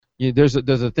there's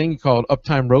a thing called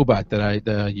Uptime Robot that I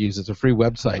use. It's a free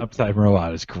website. Uptime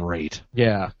Robot is great.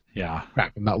 Yeah. Yeah.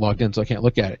 Crap, I'm not logged in, so I can't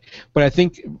look at it. But I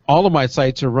think all of my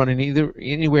sites are running either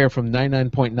anywhere from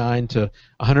 99.9 to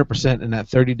 100% in that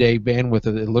 30-day bandwidth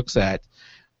that it looks at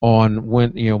on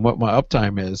when what my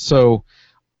uptime is. So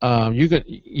you can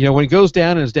when it goes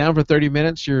down and it's down for 30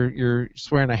 minutes, you're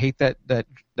swearing I hate that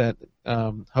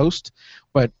host.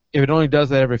 But if it only does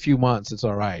that every few months, it's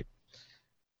all right.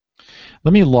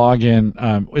 Let me log in.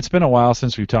 It's been a while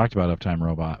since we've talked about Uptime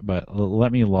Robot, but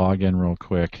let me log in real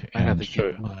quick I have and to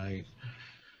get my.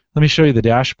 let me show you the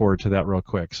dashboard to that real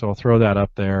quick. So I'll throw that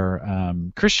up there.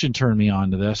 Christian turned me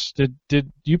on to this.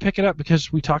 Did you pick it up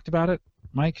because we talked about it,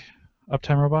 Mike?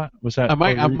 Uptime Robot? Was that? I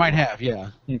might have,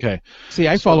 yeah. Okay. See,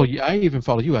 I follow you. I even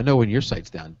follow you. I know when your site's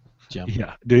down, Jim.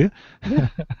 Yeah. Do you?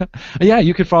 Yeah,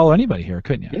 you could follow anybody here,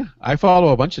 couldn't you? Yeah, I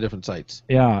follow a bunch of different sites.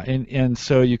 Yeah, and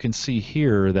so you can see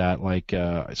here that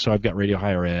so I've got Radio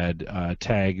Higher Ed,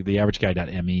 tag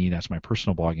theaverageguy.me. That's my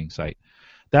personal blogging site.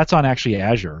 That's on actually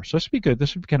Azure, so this would be good.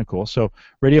 This would be kind of cool. So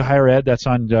Radio Higher Ed, that's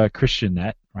on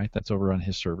ChristianNet, right? That's over on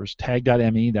his servers.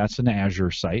 Tag.me, that's an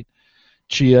Azure site.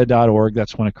 Chia.org,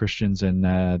 that's one of Christian's, and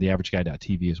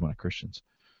theaverageguy.tv is one of Christian's.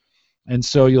 And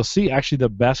so you'll see actually the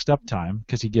best uptime,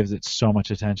 because he gives it so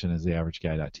much attention, is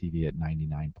theaverageguy.tv at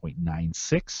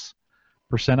 99.96%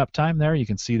 uptime there. You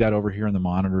can see that over here in the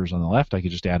monitors on the left. I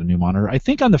could just add a new monitor. I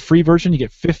think on the free version you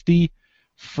get 50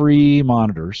 free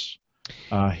monitors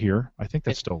here. I think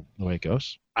that's still the way it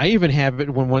goes. I even have it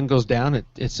when one goes down,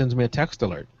 it sends me a text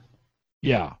alert.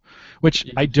 Yeah, which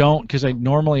I don't, because I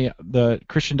normally, the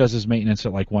Christian does his maintenance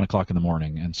at like 1 o'clock in the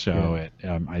morning, and so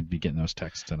I'd be getting those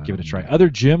texts. And give it a try. Other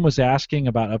Jim was asking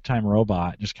about Uptime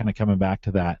Robot, just kind of coming back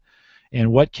to that,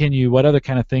 and what other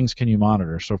kind of things can you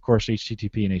monitor? So of course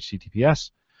HTTP and HTTPS.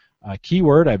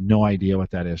 Keyword, I have no idea what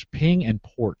that is. Ping and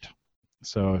port.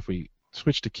 So if we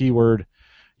switch to keyword,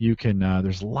 you can.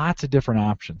 There's lots of different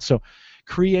options. So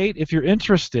create, if you're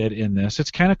interested in this, it's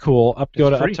kind of cool.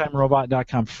 Go to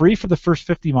uptimerobot.com, free for the first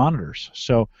 50 monitors.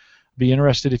 So be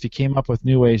interested if you came up with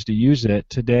new ways to use it.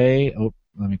 Today,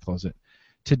 let me close it.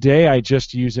 Today I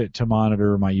just use it to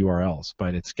monitor my URLs,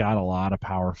 but it's got a lot of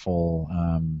powerful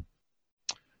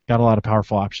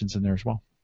options in there as well.